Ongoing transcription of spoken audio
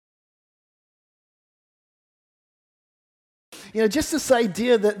Just this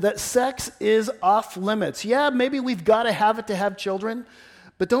idea that sex is off limits. Yeah, maybe we've got to have it to have children,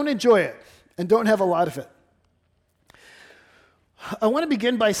 but don't enjoy it and don't have a lot of it. I want to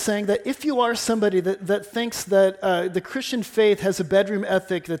begin by saying that if you are somebody that thinks that the Christian faith has a bedroom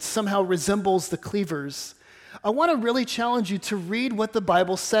ethic that somehow resembles the Cleavers, I want to really challenge you to read what the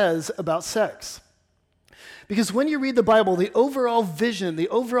Bible says about sex. Because when you read the Bible, the overall vision, the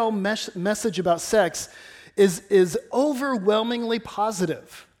overall message about sex is overwhelmingly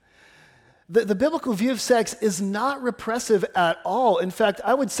positive. The biblical view of sex is not repressive at all. In fact,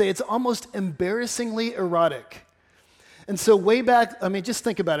 I would say it's almost embarrassingly erotic. And so just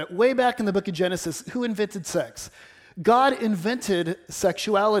think about it. Way back in the book of Genesis, who invented sex? God invented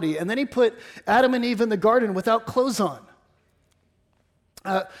sexuality, and then he put Adam and Eve in the garden without clothes on.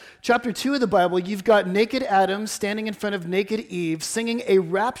 Chapter 2 of the Bible, you've got naked Adam standing in front of naked Eve, singing a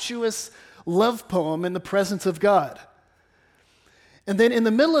rapturous love poem in the presence of God. And then in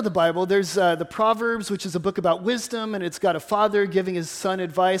the middle of the Bible, there's the Proverbs, which is a book about wisdom, and it's got a father giving his son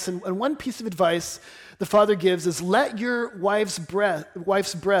advice. And one piece of advice the father gives is, let your wife's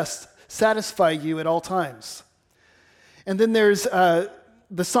breast satisfy you at all times. And then there's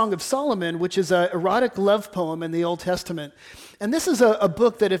the Song of Solomon, which is an erotic love poem in the Old Testament. And this is a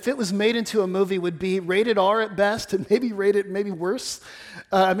book that if it was made into a movie would be rated R at best and maybe worse.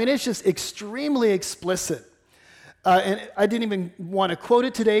 It's just extremely explicit. And I didn't even want to quote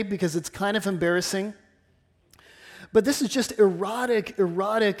it today because it's kind of embarrassing. But this is just erotic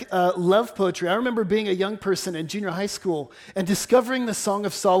love poetry. I remember being a young person in junior high school and discovering the Song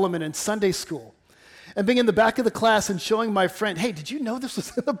of Solomon in Sunday school and being in the back of the class and showing my friend, hey, did you know this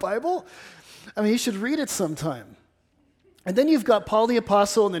was in the Bible? You should read it sometime. And then you've got Paul the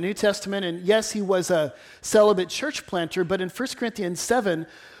Apostle in the New Testament, and yes, he was a celibate church planter, but in 1 Corinthians 7,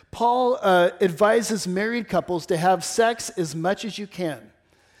 Paul advises married couples to have sex as much as you can.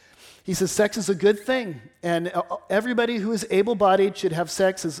 He says sex is a good thing, and everybody who is able-bodied should have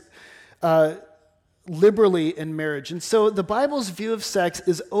sex liberally in marriage. And so the Bible's view of sex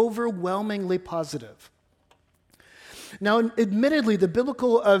is overwhelmingly positive. Now, admittedly, the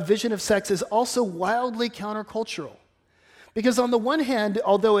biblical vision of sex is also wildly countercultural. Because on the one hand,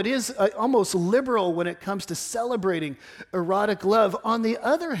 although it is almost liberal when it comes to celebrating erotic love, on the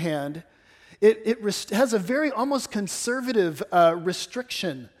other hand, it has a very almost conservative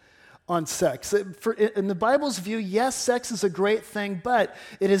restriction on sex. In the Bible's view, yes, sex is a great thing, but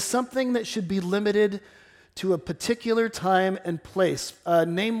it is something that should be limited to a particular time and place,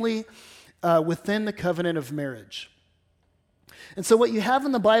 namely within the covenant of marriage. And so what you have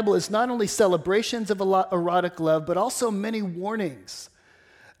in the Bible is not only celebrations of erotic love, but also many warnings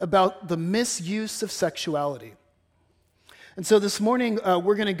about the misuse of sexuality. And so this morning,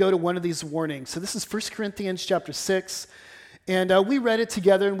 we're going to go to one of these warnings. So this is 1 Corinthians chapter 6, and we read it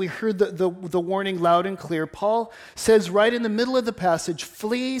together, and we heard the warning loud and clear. Paul says right in the middle of the passage,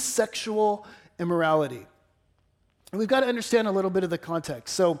 flee sexual immorality. And we've got to understand a little bit of the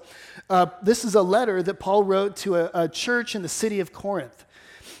context. So this is a letter that Paul wrote to a church in the city of Corinth.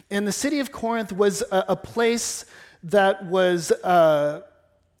 And the city of Corinth was a place that was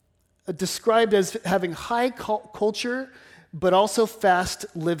described as having high culture, but also fast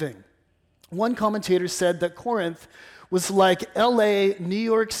living. One commentator said that Corinth was like LA, New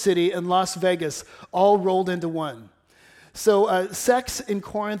York City, and Las Vegas all rolled into one. So sex in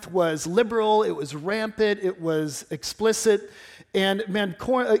Corinth was liberal, it was rampant, it was explicit, and man,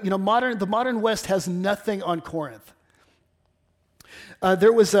 the modern West has nothing on Corinth.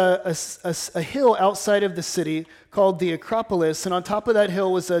 There was a hill outside of the city called the Acropolis, and on top of that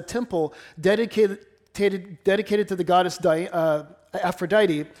hill was a temple dedicated to the goddess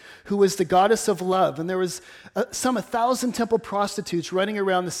Aphrodite, who was the goddess of love, and there was some 1,000 temple prostitutes running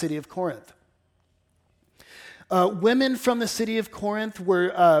around the city of Corinth. Women from the city of Corinth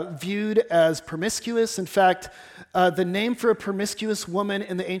were viewed as promiscuous. In fact, the name for a promiscuous woman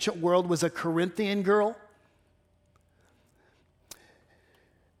in the ancient world was a Corinthian girl.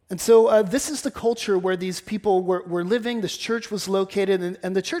 And so this is the culture where these people were living. This church was located,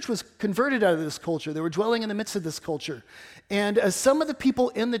 and the church was converted out of this culture. They were dwelling in the midst of this culture. And some of the people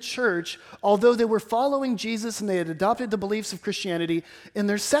in the church, although they were following Jesus and they had adopted the beliefs of Christianity, in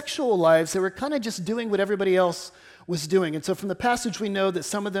their sexual lives, they were kind of just doing what everybody else was doing. And so from the passage, we know that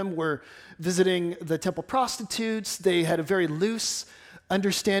some of them were visiting the temple prostitutes. They had a very loose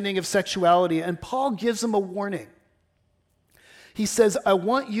understanding of sexuality. And Paul gives them a warning. He says, I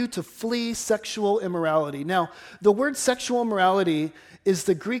want you to flee sexual immorality. Now, the word sexual immorality is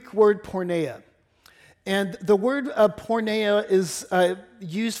the Greek word porneia. And the word porneia is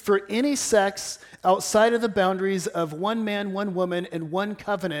used for any sex outside of the boundaries of one man, one woman, and one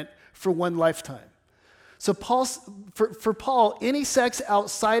covenant for one lifetime. So for Paul, any sex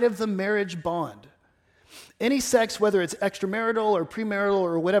outside of the marriage bond, any sex, whether it's extramarital or premarital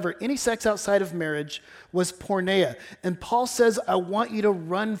or whatever, any sex outside of marriage was porneia. And Paul says, I want you to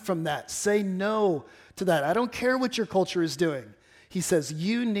run from that. Say no to that. I don't care what your culture is doing. He says,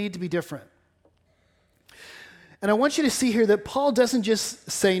 you need to be different. And I want you to see here that Paul doesn't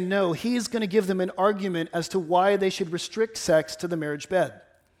just say no. He is going to give them an argument as to why they should restrict sex to the marriage bed.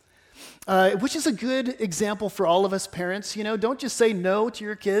 Which is a good example for all of us parents. You know, don't just say no to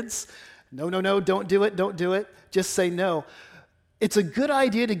your kids. No, don't do it. Just say no. It's a good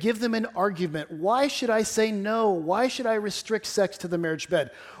idea to give them an argument. Why should I say no? Why should I restrict sex to the marriage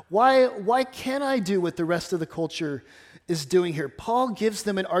bed? Why can't I do what the rest of the culture is doing here? Paul gives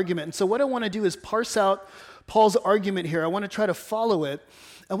them an argument. And so what I want to do is parse out Paul's argument here. I want to try to follow it.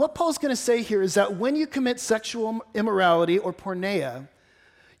 And what Paul's going to say here is that when you commit sexual immorality or porneia,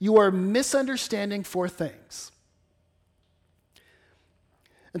 you are misunderstanding four things.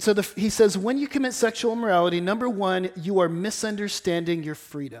 And so he says, when you commit sexual immorality, number one, you are misunderstanding your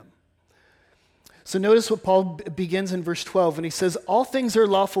freedom. So notice what Paul begins in verse 12, and he says, all things are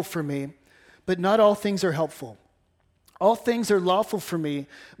lawful for me, but not all things are helpful. All things are lawful for me,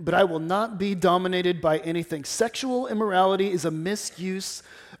 but I will not be dominated by anything. Sexual immorality is a misuse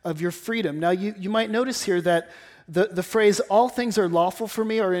of your freedom. Now, you might notice here that the phrase, all things are lawful for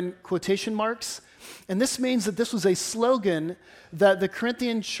me, are in quotation marks. And this means that this was a slogan that the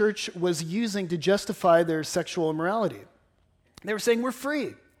Corinthian church was using to justify their sexual immorality. They were saying, we're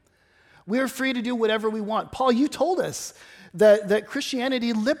free. We are free to do whatever we want. Paul, you told us that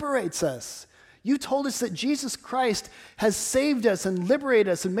Christianity liberates us. You told us that Jesus Christ has saved us and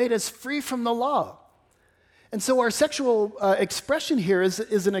liberated us and made us free from the law. And so our sexual expression here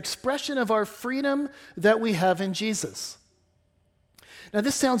is an expression of our freedom that we have in Jesus. Now,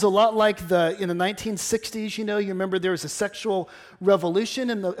 this sounds a lot like in the 1960s, you remember there was a sexual revolution,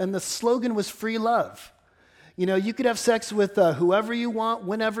 and the slogan was free love. You could have sex with whoever you want,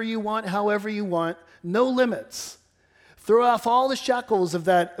 whenever you want, however you want, no limits. Throw off all the shackles of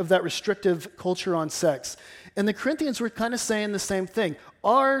that restrictive culture on sex. And the Corinthians were kind of saying the same thing.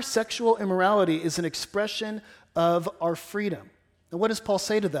 Our sexual immorality is an expression of our freedom. And what does Paul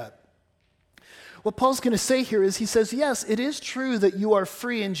say to that? What Paul's going to say here is he says, yes, it is true that you are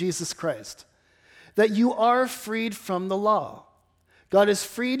free in Jesus Christ, that you are freed from the law. God has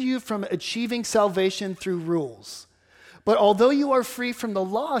freed you from achieving salvation through rules. But although you are free from the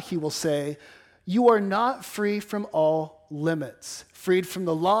law, he will say, you are not free from all limits. Freed from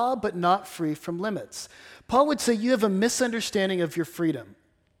the law, but not free from limits. Paul would say you have a misunderstanding of your freedom.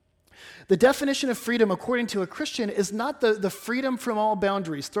 The definition of freedom, according to a Christian, is not the freedom from all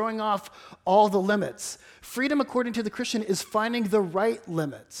boundaries, throwing off all the limits. Freedom, according to the Christian, is finding the right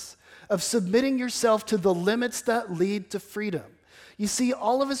limits, of submitting yourself to the limits that lead to freedom. You see,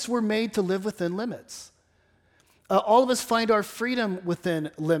 all of us were made to live within limits. All of us find our freedom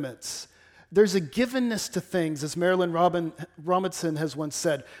within limits. There's a givenness to things, as Marilyn Robinson has once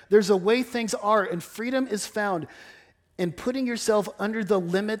said. There's a way things are, and freedom is found in putting yourself under the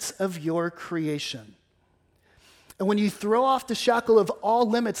limits of your creation. And when you throw off the shackle of all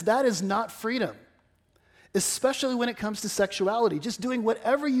limits, that is not freedom, especially when it comes to sexuality. Just doing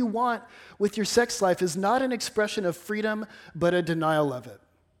whatever you want with your sex life is not an expression of freedom, but a denial of it.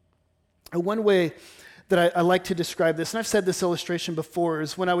 And one way that I like to describe this, and I've said this illustration before,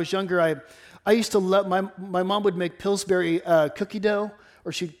 is when I was younger, I used to love, my mom would make Pillsbury cookie dough,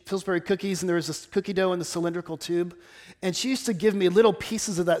 or Pillsbury cookies, and there was this cookie dough in the cylindrical tube, and she used to give me little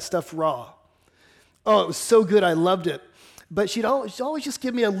pieces of that stuff raw. Oh, it was so good, I loved it. But she'd always just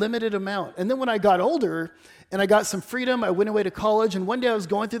give me a limited amount. And then when I got older, and I got some freedom, I went away to college, and one day I was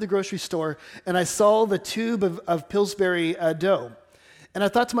going through the grocery store, and I saw the tube of Pillsbury dough. And I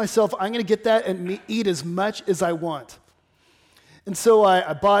thought to myself, I'm going to get that and eat as much as I want. And so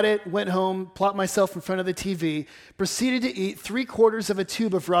I bought it, went home, plopped myself in front of the TV, proceeded to eat 3/4 of a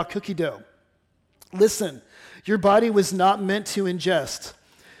tube of raw cookie dough. Listen, your body was not meant to ingest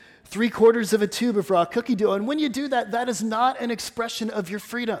 3/4 of a tube of raw cookie dough. And when you do that, that is not an expression of your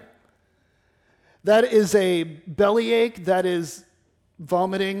freedom. That is a bellyache, that is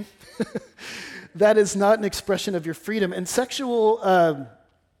vomiting. That is not an expression of your freedom. And sexuality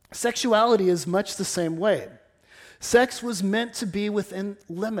is much the same way. Sex was meant to be within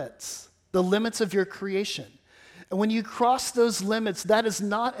limits, the limits of your creation. And when you cross those limits, that is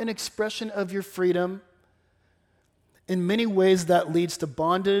not an expression of your freedom, In many ways, that leads to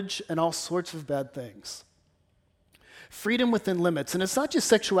bondage and all sorts of bad things. Freedom within limits. And it's not just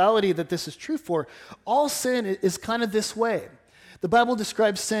sexuality that this is true for. All sin is kind of this way. The Bible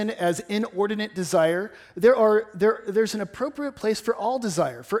describes sin as inordinate desire. There's an appropriate place for all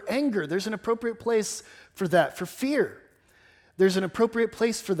desire. For anger, there's an appropriate place for that. For fear, there's an appropriate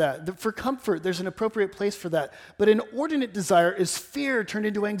place for that. For comfort, there's an appropriate place for that. But inordinate desire is fear turned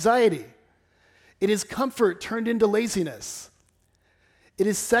into anxiety. It is comfort turned into laziness. It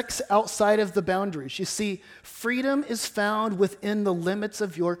is sex outside of the boundaries. You see, freedom is found within the limits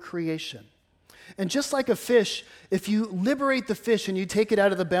of your creation. And just like a fish, if you liberate the fish and you take it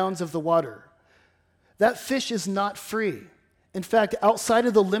out of the bounds of the water, that fish is not free. In fact, outside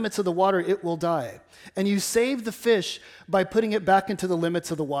of the limits of the water, it will die. And you save the fish by putting it back into the limits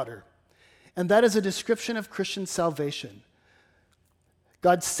of the water. And that is a description of Christian salvation.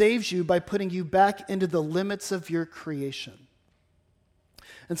 God saves you by putting you back into the limits of your creation.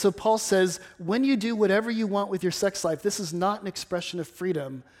 And so Paul says, when you do whatever you want with your sex life, this is not an expression of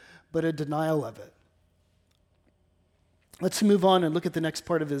freedom, but a denial of it. Let's move on and look at the next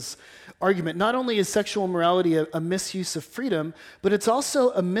part of his argument. Not only is sexual immorality a misuse of freedom, but it's also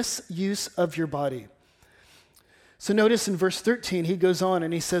a misuse of your body. So notice in verse 13, he goes on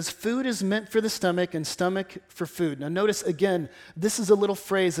and he says, food is meant for the stomach and stomach for food. Now notice again, this is a little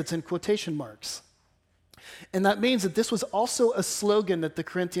phrase that's in quotation marks. And that means that this was also a slogan that the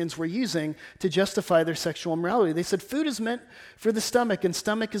Corinthians were using to justify their sexual immorality. They said food is meant for the stomach and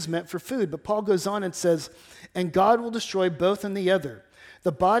stomach is meant for food. But Paul goes on and says, and God will destroy both and the other.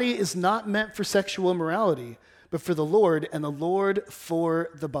 The body is not meant for sexual immorality, but for the Lord, and the Lord for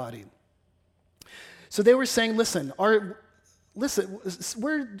the body. So they were saying,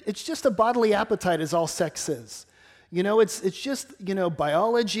 it's just a bodily appetite is all sex is. It's just,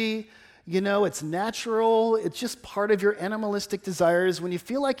 biology. It's natural. It's just part of your animalistic desires. When you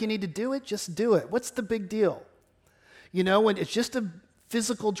feel like you need to do it, just do it. What's the big deal? When it's just a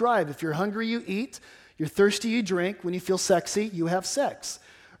physical drive. If you're hungry, you eat. You're thirsty, you drink. When you feel sexy, you have sex,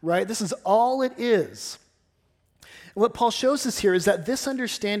 right? This is all it is. And what Paul shows us here is that this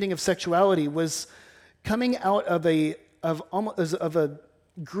understanding of sexuality was coming out of a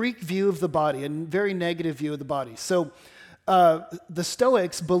Greek view of the body, a very negative view of the body. So the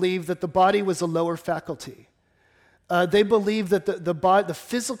Stoics believed that the body was a lower faculty. They believed that the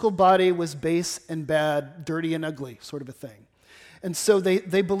physical body was base and bad, dirty and ugly, sort of a thing. And so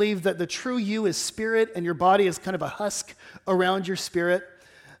they believed that the true you is spirit, and your body is kind of a husk around your spirit.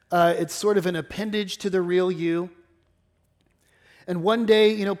 It's sort of an appendage to the real you. And one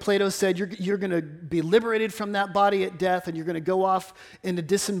day, Plato said, you're going to be liberated from that body at death, and you're going to go off into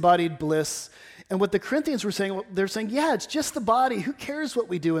disembodied bliss. And what the Corinthians were saying, they're saying, yeah, it's just the body. Who cares what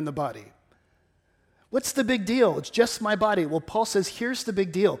we do in the body? What's the big deal? It's just my body. Well, Paul says, here's the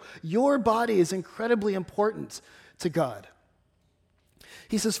big deal. Your body is incredibly important to God.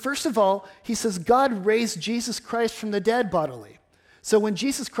 He says, first of all, God raised Jesus Christ from the dead bodily. So when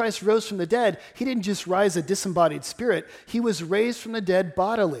Jesus Christ rose from the dead, he didn't just rise a disembodied spirit. He was raised from the dead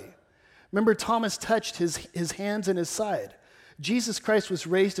bodily. Remember, Thomas touched his hands and his side. Jesus Christ was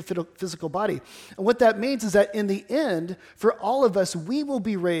raised a physical body. And what that means is that in the end, for all of us, we will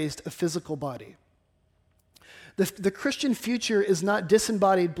be raised a physical body. The Christian future is not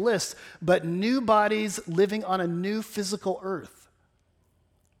disembodied bliss, but new bodies living on a new physical earth.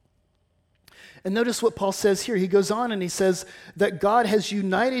 And notice what Paul says here. He goes on and he says that God has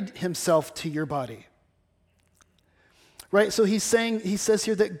united himself to your body. Right? So he says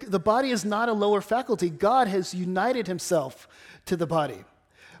here that the body is not a lower faculty. God has united himself to the body.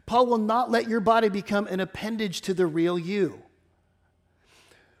 Paul will not let your body become an appendage to the real you.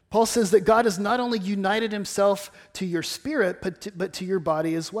 Paul says that God has not only united himself to your spirit, but to your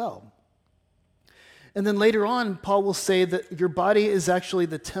body as well. And then later on, Paul will say that your body is actually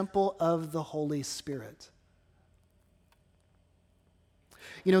the temple of the Holy Spirit.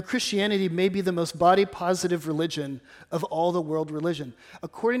 Christianity may be the most body-positive religion of all the world religion.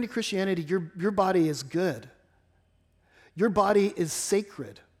 According to Christianity, your body is good. Your body is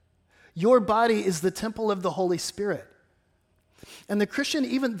sacred. Your body is the temple of the Holy Spirit. And the Christian,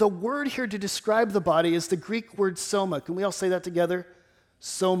 even the word here to describe the body is the Greek word soma. Can we all say that together?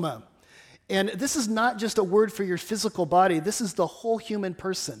 Soma. And this is not just a word for your physical body. This is the whole human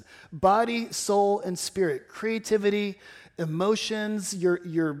person. Body, soul, and spirit. Creativity, emotions,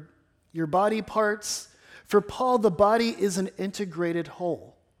 your body parts. For Paul, the body is an integrated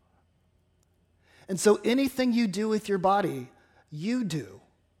whole. And so anything you do with your body, you do.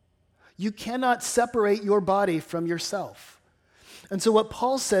 You cannot separate your body from yourself. And so what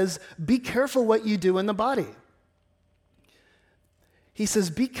Paul says, be careful what you do in the body. He says,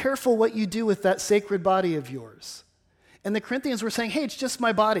 be careful what you do with that sacred body of yours. And the Corinthians were saying, hey, it's just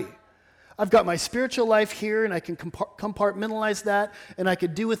my body. I've got my spiritual life here, and I can compartmentalize that, and I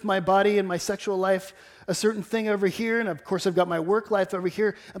could do with my body and my sexual life a certain thing over here, and of course I've got my work life over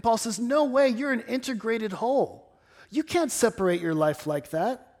here. And Paul says, no way, you're an integrated whole. You can't separate your life like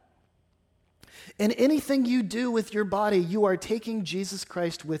that. And anything you do with your body, you are taking Jesus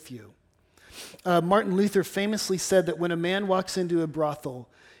Christ with you. Martin Luther famously said that when a man walks into a brothel,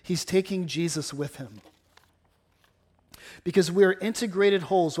 he's taking Jesus with him. Because we are integrated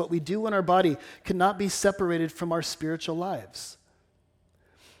wholes. What we do in our body cannot be separated from our spiritual lives.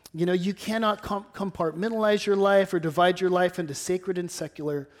 You know, you cannot compartmentalize your life or divide your life into sacred and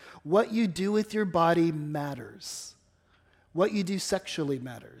secular. What you do with your body matters. What you do sexually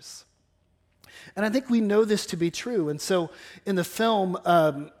matters. And I think we know this to be true. And so in the film,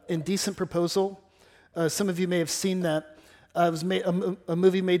 Indecent Proposal, some of you may have seen that. It was a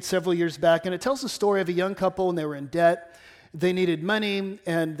movie made several years back, and it tells the story of a young couple, and they were in debt. They needed money,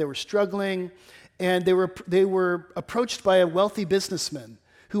 and they were struggling, and they were approached by a wealthy businessman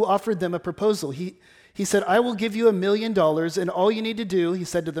who offered them a proposal. He said, I will give you $1 million, and all you need to do, he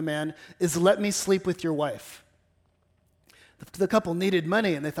said to the man, is let me sleep with your wife. The couple needed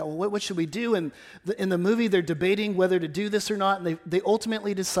money, and they thought, well, what should we do? And in the movie, they're debating whether to do this or not, and they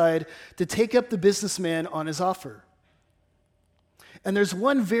ultimately decide to take up the businessman on his offer. And there's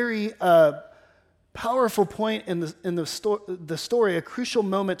one very powerful point in the story, a crucial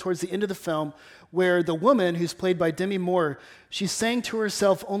moment towards the end of the film, where the woman, who's played by Demi Moore, she's saying to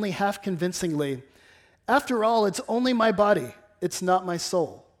herself only half convincingly, after all, it's only my body, it's not my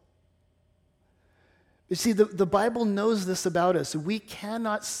soul. You see, the Bible knows this about us. We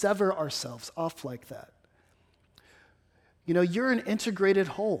cannot sever ourselves off like that. You know, you're an integrated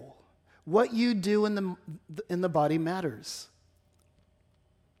whole. What you do in the body matters.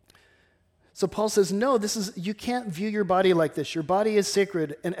 So Paul says, no, you can't view your body like this. Your body is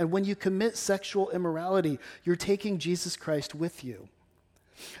sacred, and when you commit sexual immorality, you're taking Jesus Christ with you.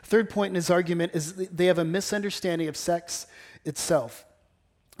 Third point in his argument is they have a misunderstanding of sex itself.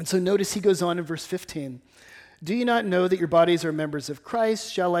 And so notice he goes on in verse 15. Do you not know that your bodies are members of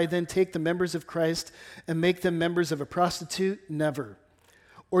Christ? Shall I then take the members of Christ and make them members of a prostitute? Never.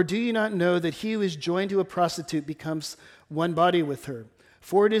 Or do you not know that he who is joined to a prostitute becomes one body with her?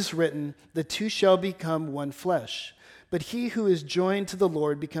 For it is written, the two shall become one flesh. But he who is joined to the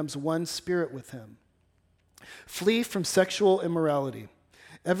Lord becomes one spirit with him. Flee from sexual immorality.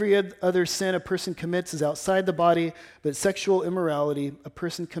 Every other sin a person commits is outside the body, but sexual immorality a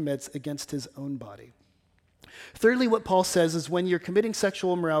person commits against his own body. Thirdly, what Paul says is when you're committing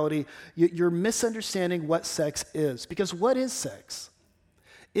sexual immorality, you're misunderstanding what sex is. Because what is sex?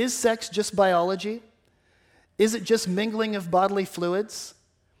 Is sex just biology? Is it just mingling of bodily fluids?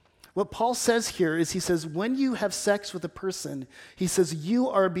 What Paul says here is he says, when you have sex with a person, he says, you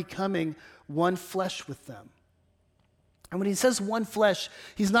are becoming one flesh with them. And when he says one flesh,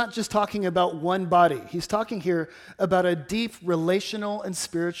 he's not just talking about one body. He's talking here about a deep relational and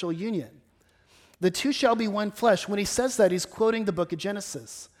spiritual union. The two shall be one flesh. When he says that, he's quoting the book of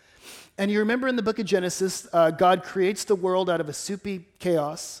Genesis. And you remember in the book of Genesis, God creates the world out of a soupy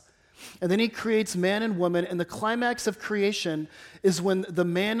chaos. And then he creates man and woman, and the climax of creation is when the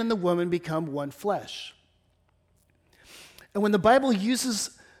man and the woman become one flesh. And when the Bible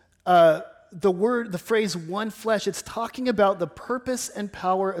uses the phrase one flesh, it's talking about the purpose and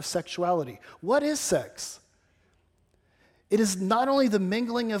power of sexuality. What is sex? It is not only the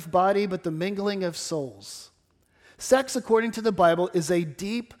mingling of body, but the mingling of souls. Sex, according to the Bible, is a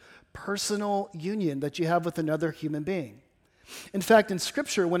deep personal union that you have with another human being. In fact, in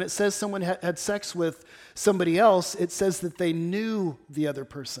Scripture, when it says someone had sex with somebody else, it says that they knew the other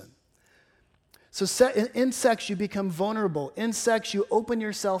person. So in sex, you become vulnerable. In sex, you open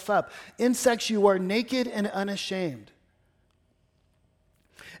yourself up. In sex, you are naked and unashamed.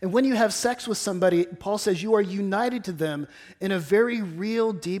 And when you have sex with somebody, Paul says you are united to them in a very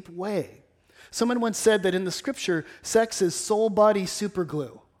real, deep way. Someone once said that in the Scripture, sex is soul-body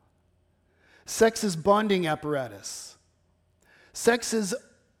superglue. Sex is bonding apparatus. Sex is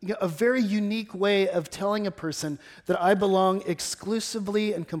a very unique way of telling a person that I belong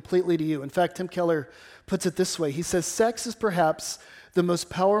exclusively and completely to you. In fact, Tim Keller puts it this way. He says, sex is perhaps the most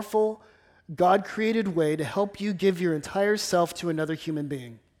powerful, God-created way to help you give your entire self to another human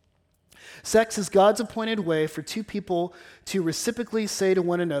being. Sex is God's appointed way for two people to reciprocally say to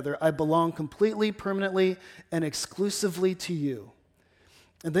one another, I belong completely, permanently, and exclusively to you.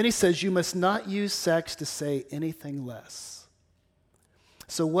 And then he says, you must not use sex to say anything less.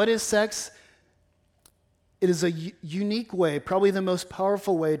 So what is sex? it is a unique way, probably the most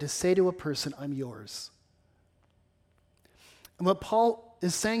powerful way to say to a person, I'm yours. And what Paul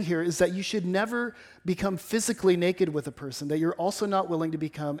is saying here is that you should never become physically naked with a person that you're also not willing to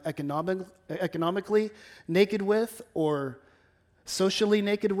become economically naked with, or socially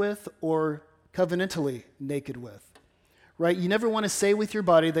naked with, or covenantally naked with. Right? You never want to say with your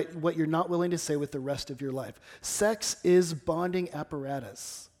body that what you're not willing to say with the rest of your life. Sex is bonding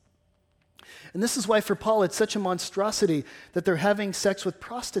apparatus. And this is why for Paul it's such a monstrosity that they're having sex with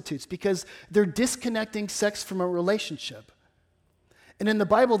prostitutes, because they're disconnecting sex from a relationship. And in the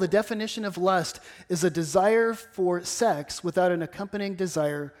Bible, the definition of lust is a desire for sex without an accompanying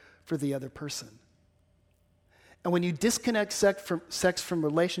desire for the other person. And when you disconnect sex from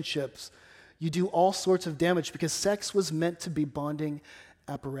relationships, you do all sorts of damage, because sex was meant to be bonding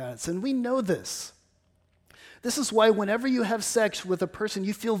apparatus. And we know this. This is why whenever you have sex with a person,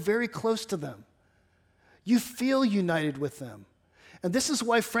 you feel very close to them. You feel united with them. And this is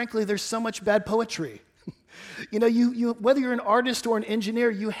why, frankly, there's so much bad poetry. You know, you whether you're an artist or an engineer,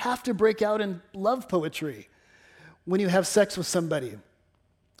 you have to break out in love poetry when you have sex with somebody.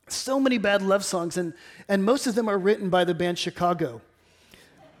 So many bad love songs, and most of them are written by the band Chicago.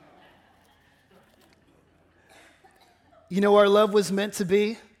 You know, our love was meant to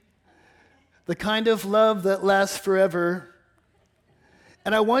be the kind of love that lasts forever.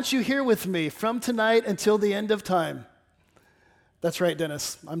 And I want you here with me from tonight until the end of time. That's right,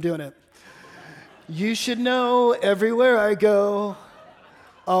 Dennis. I'm doing it. You should know everywhere I go,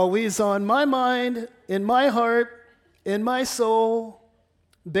 always on my mind, in my heart, in my soul,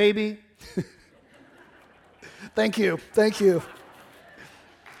 baby. Thank you. Thank you.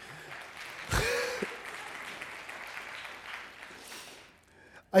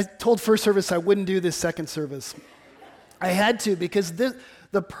 I told first service I wouldn't do this second service. I had to, because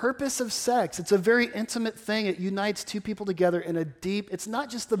the purpose of sex, it's a very intimate thing. It unites two people together in a deep, it's not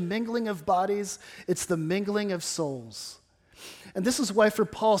just the mingling of bodies, it's the mingling of souls. And this is why for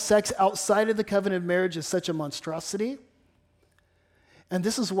Paul, sex outside of the covenant of marriage is such a monstrosity. And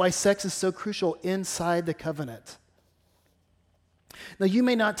this is why sex is so crucial inside the covenant. Now, you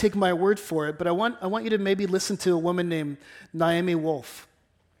may not take my word for it, but I want you to maybe listen to a woman named Naomi Wolf.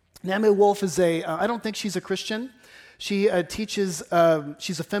 Naomi Wolf is I don't think she's a Christian. She teaches,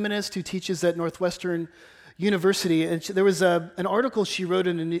 she's a feminist who teaches at Northwestern University. And there was an article she wrote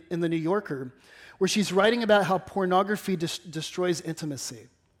in the New Yorker where she's writing about how pornography destroys intimacy.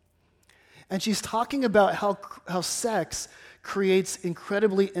 And she's talking about how sex creates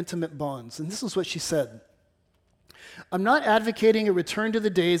incredibly intimate bonds. And this is what she said. I'm not advocating a return to the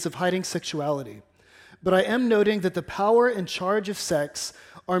days of hiding sexuality, but I am noting that the power and charge of sex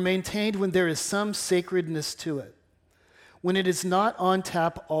are maintained when there is some sacredness to it, when it is not on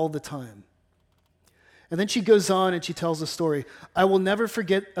tap all the time. And then she goes on and she tells a story. I will never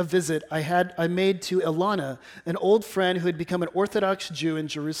forget a visit I made to Ilana, an old friend who had become an Orthodox Jew in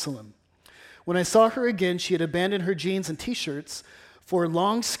Jerusalem. When I saw her again, she had abandoned her jeans and t-shirts for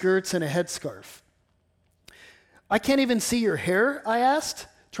long skirts and a headscarf. I can't even see your hair, I asked,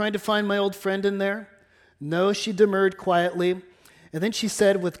 trying to find my old friend in there. No, she demurred quietly. And then she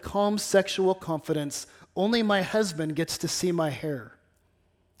said with calm sexual confidence, only my husband gets to see my hair.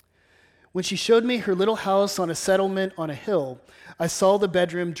 When she showed me her little house on a settlement on a hill, I saw the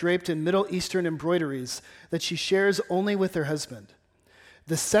bedroom draped in Middle Eastern embroideries that she shares only with her husband.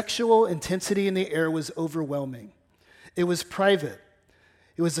 The sexual intensity in the air was overwhelming. It was private.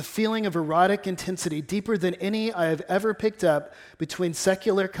 It was a feeling of erotic intensity deeper than any I have ever picked up between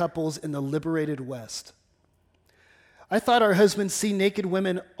secular couples in the liberated West. I thought our husbands see naked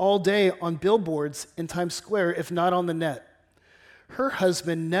women all day on billboards in Times Square, if not on the net. Her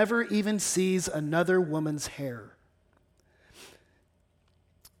husband never even sees another woman's hair.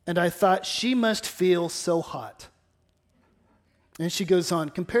 And I thought, she must feel so hot. And she goes on,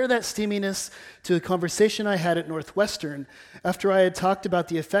 compare that steaminess to a conversation I had at Northwestern after I had talked about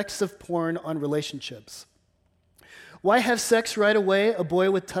the effects of porn on relationships. Why have sex right away? A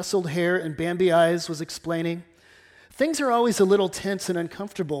boy with tousled hair and Bambi eyes was explaining. Things are always a little tense and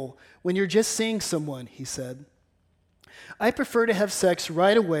uncomfortable when you're just seeing someone, he said. I prefer to have sex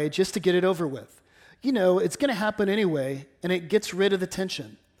right away just to get it over with. You know, it's going to happen anyway, and it gets rid of the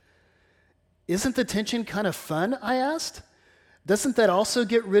tension. Isn't the tension kind of fun, I asked? Doesn't that also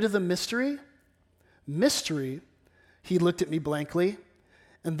get rid of the mystery? Mystery? He looked at me blankly,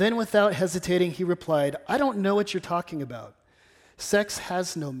 and then without hesitating, he replied, I don't know what you're talking about. Sex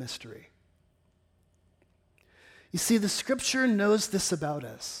has no mystery. You see, the scripture knows this about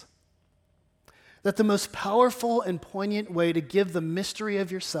us, that the most powerful and poignant way to give the mystery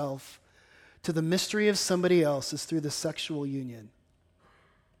of yourself to the mystery of somebody else is through the sexual union.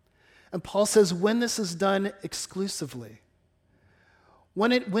 And Paul says when this is done exclusively,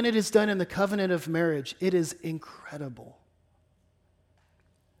 when it is done in the covenant of marriage, it is incredible.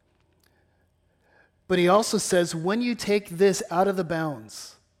 But he also says when you take this out of the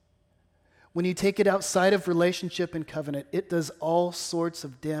bounds, when you take it outside of relationship and covenant, it does all sorts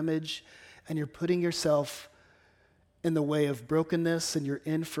of damage, and you're putting yourself in the way of brokenness, and you're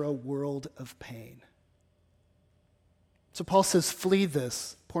in for a world of pain. So Paul says, flee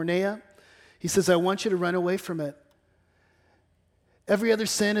this. Porneia, he says, I want you to run away from it. Every other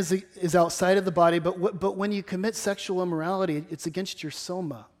sin is outside of the body, but when you commit sexual immorality, it's against your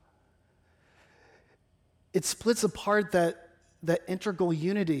soma. It splits apart that integral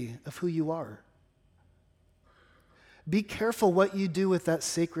unity of who you are. Be careful what you do with that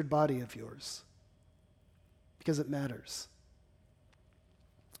sacred body of yours, because it matters.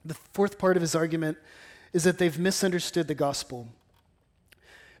 The fourth part of his argument is that they've misunderstood the gospel.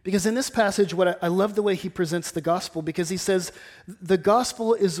 Because in this passage, I love the way he presents the gospel, because he says the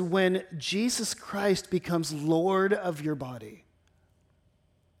gospel is when Jesus Christ becomes Lord of your body.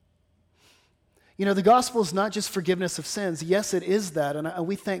 You know, the gospel is not just forgiveness of sins. Yes, it is that, and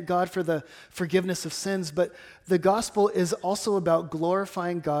we thank God for the forgiveness of sins, but the gospel is also about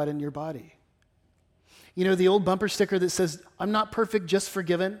glorifying God in your body. You know, the old bumper sticker that says, I'm not perfect, just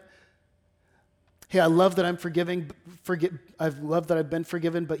forgiven. Hey, I love that I'm forgiving. I love that I've been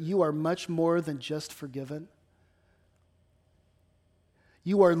forgiven, but you are much more than just forgiven.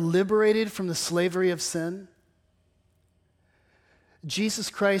 You are liberated from the slavery of sin. Jesus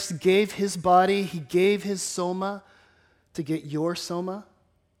Christ gave his body, he gave his soma to get your soma.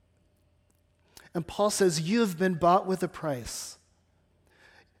 And Paul says, you have been bought with a price.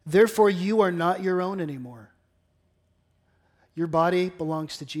 Therefore, you are not your own anymore. Your body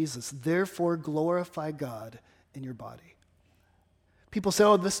belongs to Jesus. Therefore, glorify God in your body. People say,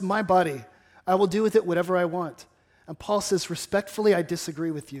 oh, this is my body. I will do with it whatever I want. And Paul says, respectfully, I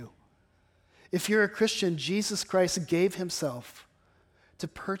disagree with you. If you're a Christian, Jesus Christ gave himself to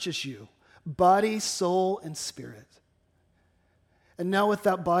purchase you, body, soul, and spirit. And now with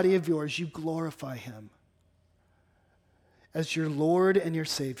that body of yours, you glorify him as your Lord and your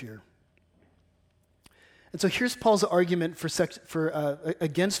Savior. And so here's Paul's argument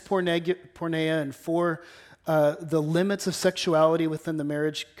against porneia and for the limits of sexuality within the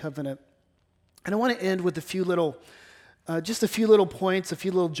marriage covenant. And I want to end with just a few little points, a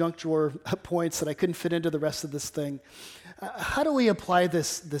few little junk drawer points that I couldn't fit into the rest of this thing. How do we apply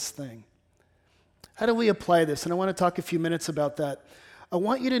this thing? How do we apply this? And I want to talk a few minutes about that. I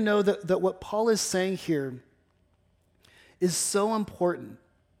want you to know that what Paul is saying here is so important.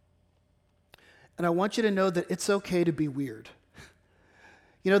 And I want you to know that it's okay to be weird.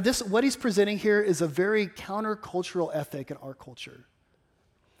 You know, what he's presenting here is a very countercultural ethic in our culture.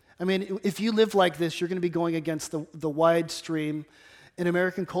 I mean, if you live like this, you're going to be going against the wide stream in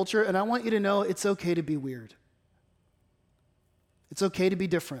American culture, and I want you to know it's okay to be weird. It's okay to be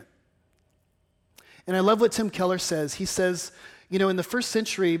different. And I love what Tim Keller says. He says, you know, in the first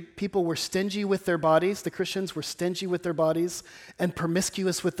century, people were stingy with their bodies. The Christians were stingy with their bodies and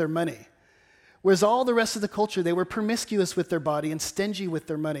promiscuous with their money. Whereas all the rest of the culture, they were promiscuous with their body and stingy with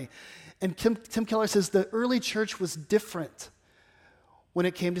their money. And Tim Keller says the early church was different when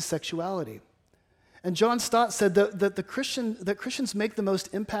it came to sexuality. And John Stott said that Christians make the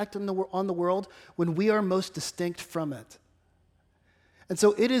most impact on the world when we are most distinct from it. And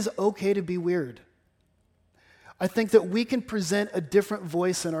so it is okay to be weird. I think that we can present a different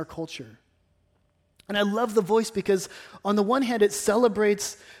voice in our culture. And I love the voice because on the one hand, it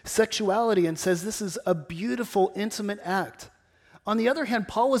celebrates sexuality and says this is a beautiful, intimate act. On the other hand,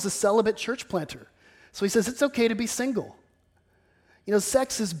 Paul was a celibate church planter. So he says it's okay to be single. You know,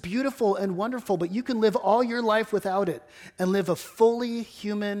 sex is beautiful and wonderful, but you can live all your life without it and live a fully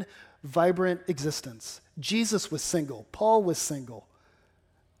human, vibrant existence. Jesus was single. Paul was single.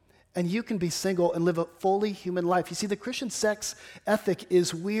 And you can be single and live a fully human life. You see, the Christian sex ethic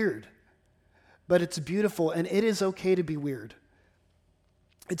is weird, but it's beautiful, and it is okay to be weird.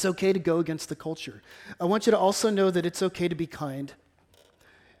 It's okay to go against the culture. I want you to also know that it's okay to be kind.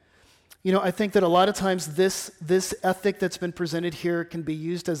 You know, I think that a lot of times this ethic that's been presented here can be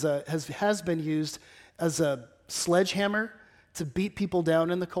used has been used as a sledgehammer to beat people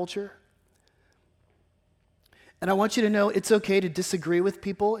down in the culture. And I want you to know it's okay to disagree with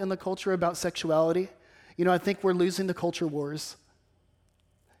people in the culture about sexuality. You know, I think we're losing the culture wars.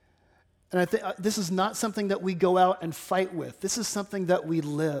 And I think this is not something that we go out and fight with. This is something that we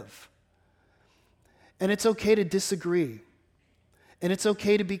live. And it's okay to disagree. And it's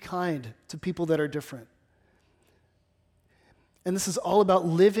okay to be kind to people that are different. And this is all about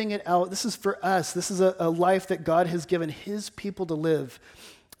living it out. This is for us. This is a life that God has given his people to live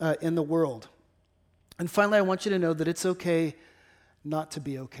in the world. And finally, I want you to know that it's okay not to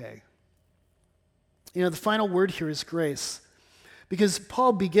be okay. You know, the final word here is grace. Because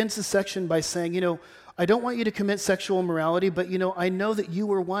Paul begins the section by saying, I don't want you to commit sexual immorality, but, I know that you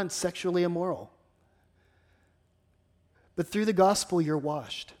were once sexually immoral. But through the gospel, you're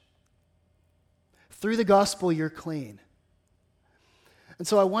washed. Through the gospel, you're clean. And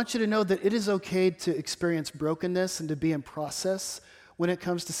so I want you to know that it is okay to experience brokenness and to be in process when it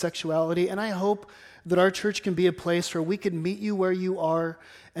comes to sexuality. And I hope that our church can be a place where we can meet you where you are,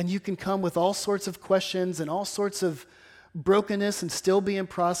 and you can come with all sorts of questions and all sorts of brokenness and still be in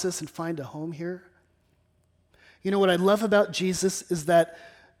process and find a home here. What I love about Jesus is that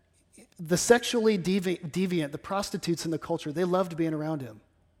the sexually deviant, the prostitutes in the culture, they loved being around him.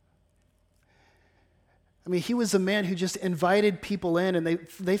 I mean, he was a man who just invited people in, and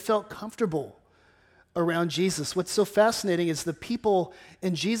they felt comfortable around Jesus. What's so fascinating is the people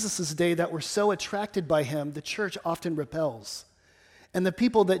in Jesus' day that were so attracted by him, the church often repels. And the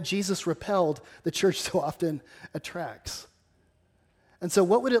people that Jesus repelled, the church so often attracts. And so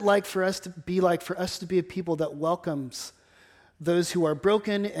what would it like for us to be a people that welcomes those who are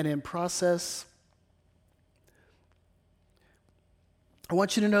broken and in process? I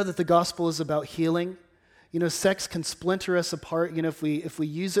want you to know that the gospel is about healing. Sex can splinter us apart. If we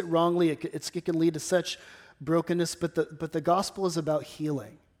use it wrongly, it can lead to such brokenness. But the gospel is about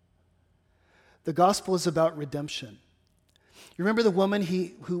healing. The gospel is about redemption. You remember the woman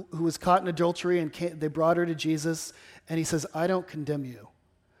who was caught in adultery, and they brought her to Jesus, and he says, I don't condemn you.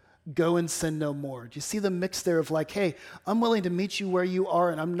 Go and sin no more. Do you see the mix there of like, hey, I'm willing to meet you where you are,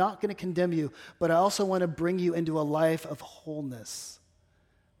 and I'm not going to condemn you, but I also want to bring you into a life of wholeness.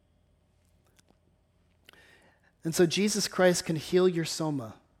 And so Jesus Christ can heal your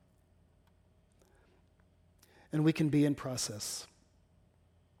soma, and we can be in process.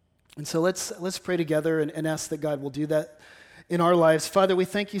 And so let's pray together and ask that God will do that in our lives. Father, we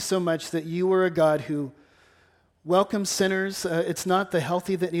thank you so much that you are a God who welcomes sinners. It's not the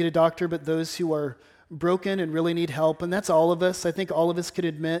healthy that need a doctor, but those who are broken and really need help. And that's all of us. I think all of us could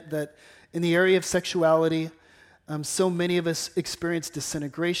admit that in the area of sexuality, so many of us experience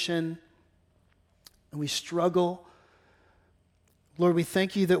disintegration, and we struggle. Lord, we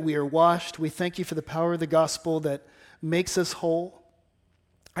thank you that we are washed. We thank you for the power of the gospel that makes us whole.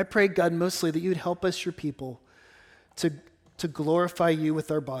 I pray, God, mostly that you would help us, your people, to glorify you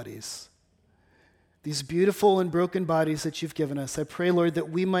with our bodies. These beautiful and broken bodies that you've given us. I pray, Lord, that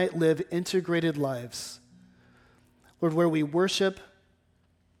we might live integrated lives. Lord, where we worship,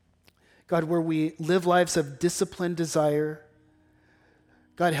 God, where we live lives of disciplined desire.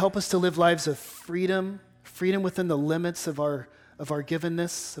 God, help us to live lives of freedom within the limits of our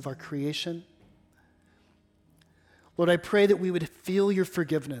givenness, of our creation. Lord, I pray that we would feel your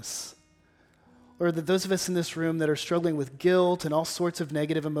forgiveness. Lord, that those of us in this room that are struggling with guilt and all sorts of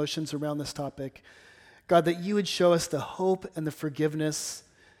negative emotions around this topic, God, that you would show us the hope and the forgiveness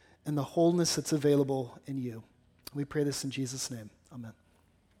and the wholeness that's available in you. We pray this in Jesus' name. Amen.